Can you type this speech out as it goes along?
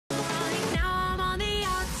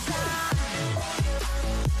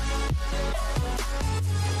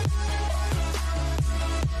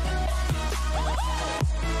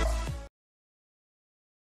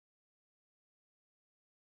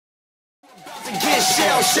get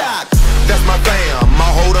shell shocked. That's my fam,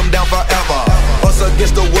 I'll hold them down forever. Us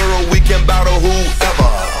against the world, we can battle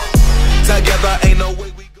whoever. Together ain't no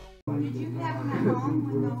way we go.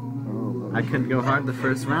 I couldn't go hard the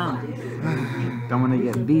first round. Don't want to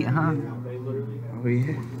get beat, huh? Oh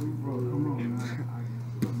yeah.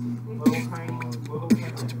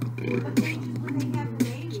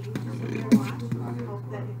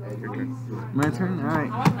 My turn?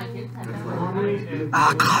 Alright.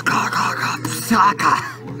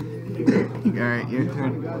 Alright, your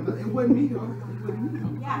turn.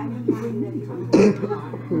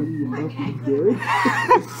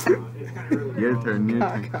 Your turn, your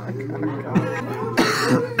turn.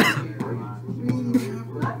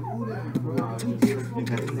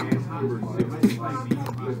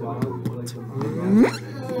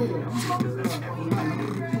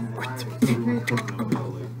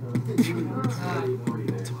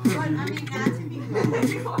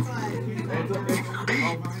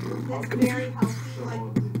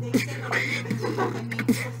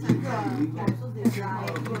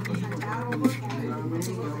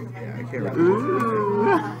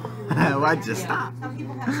 Why'd you stop?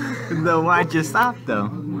 No, why'd you stop though?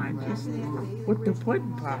 What the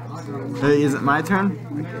pudding pops? Is it my turn?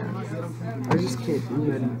 I just can't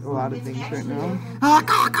do a lot of things right now.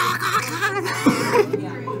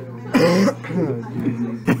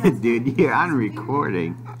 Dude, you're on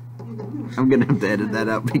recording. I'm gonna have to edit that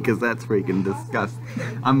out because that's freaking disgusting.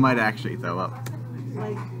 I might actually throw up.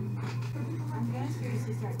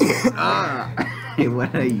 Hey,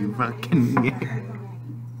 what are you fucking doing?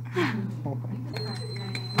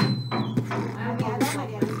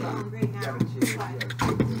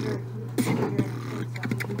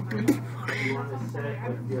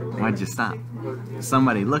 Why'd you stop?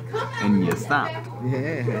 Somebody looked and you stopped.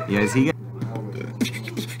 Yeah. Yeah, is he good?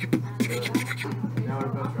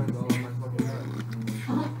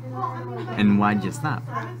 And why'd you stop?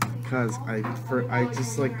 Because I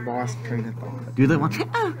just like lost train of thought. Do that one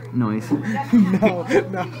noise. No.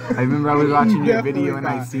 I remember I was watching your video and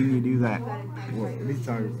I seen you do that. What are you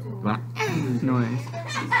talking about? Noise.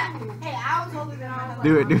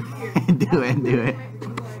 Do it, do it, do it, do it.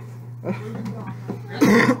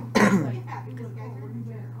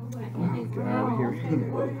 Get out of here.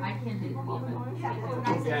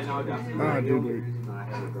 Oh, dude, wait. I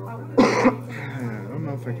don't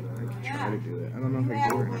know if I can try to do it. I don't know if I can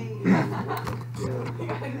do it.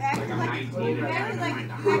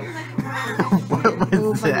 What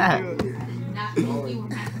was that?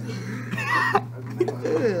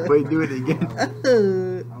 Wait, do it again.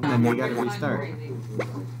 And then you gotta restart.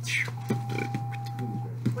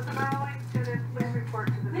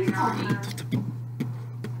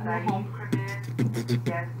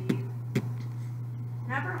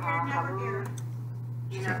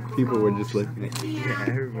 People were just looking at you. Yeah,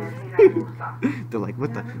 everybody. They're like,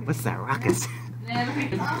 what's that ruckus?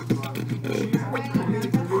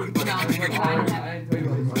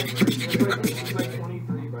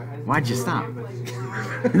 Why'd you stop?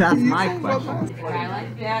 That's my question.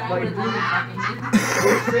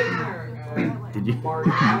 Did you? Oh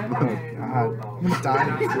god. I'm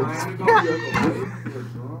dying.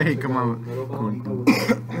 Hey, come on.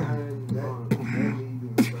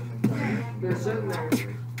 They're sitting there.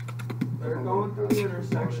 They're going through the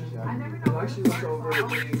intersection. Alexi looks over at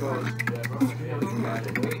me and goes, "You have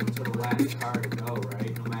to wait until the last car to go,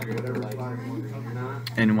 right? No matter whatever, like, you're not."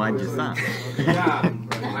 And why'd you stop? Yeah,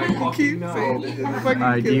 I fucking know.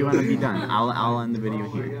 Alright, do you want to be done? I'll end the video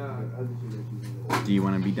here. Do you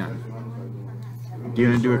want to be done? Do you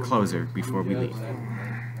want to do a closer before we leave?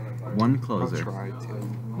 One closer. I'll try to.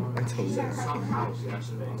 I told you.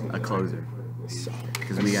 A closer.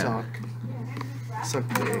 Because we got. Suck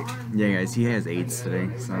big. Yeah, guys, he has AIDS today,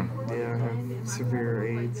 so. Yeah, I have severe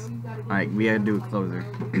AIDS. Alright, we gotta do a closer.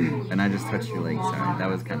 And I just touched your leg, sorry. That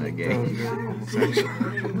was kind of gay.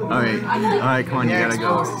 Alright, come on, you gotta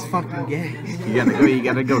go. It's fucking gay. You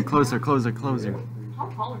gotta go. Closer, closer, closer.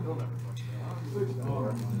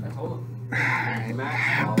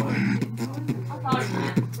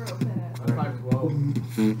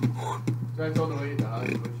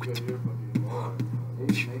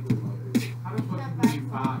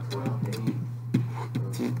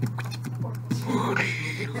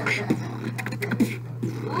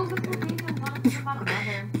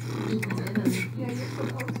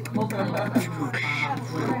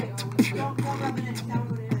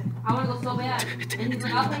 I want to go so bad. And he's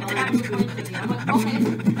like, I'll play the game. I'm like, okay,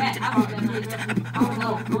 bet. I want to go. I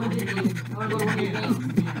want to go to the game. I want to go to the game.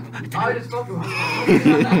 I just fucking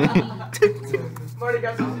Marty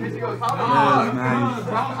got some serious. He goes, how That is nice.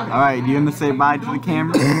 Alright, do you want to say bye to the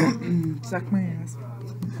camera? Suck my ass.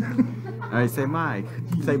 Alright, say bye.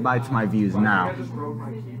 Say bye to my views now.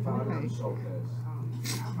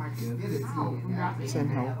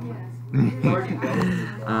 Send help.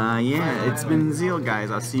 Yeah, it's been Zeal,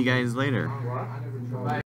 guys. I'll see you guys later.